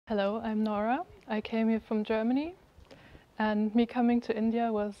Hello, I'm Nora. I came here from Germany, and me coming to India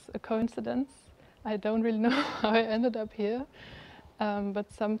was a coincidence. I don't really know how I ended up here,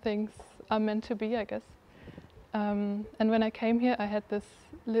 but some things are meant to be, I guess. And when I came here, I had this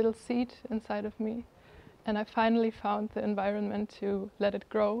little seed inside of me, and I finally found the environment to let it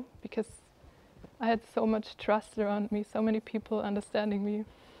grow, because I had so much trust around me, so many people understanding me,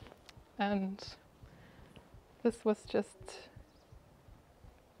 and this was just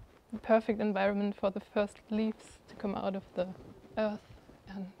the perfect environment for the first leaves to come out of the earth.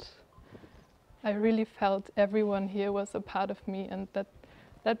 And I really felt everyone here was a part of me, and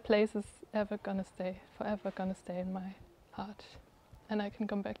that place is forever gonna stay in my heart. And I can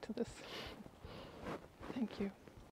come back to this. Thank you.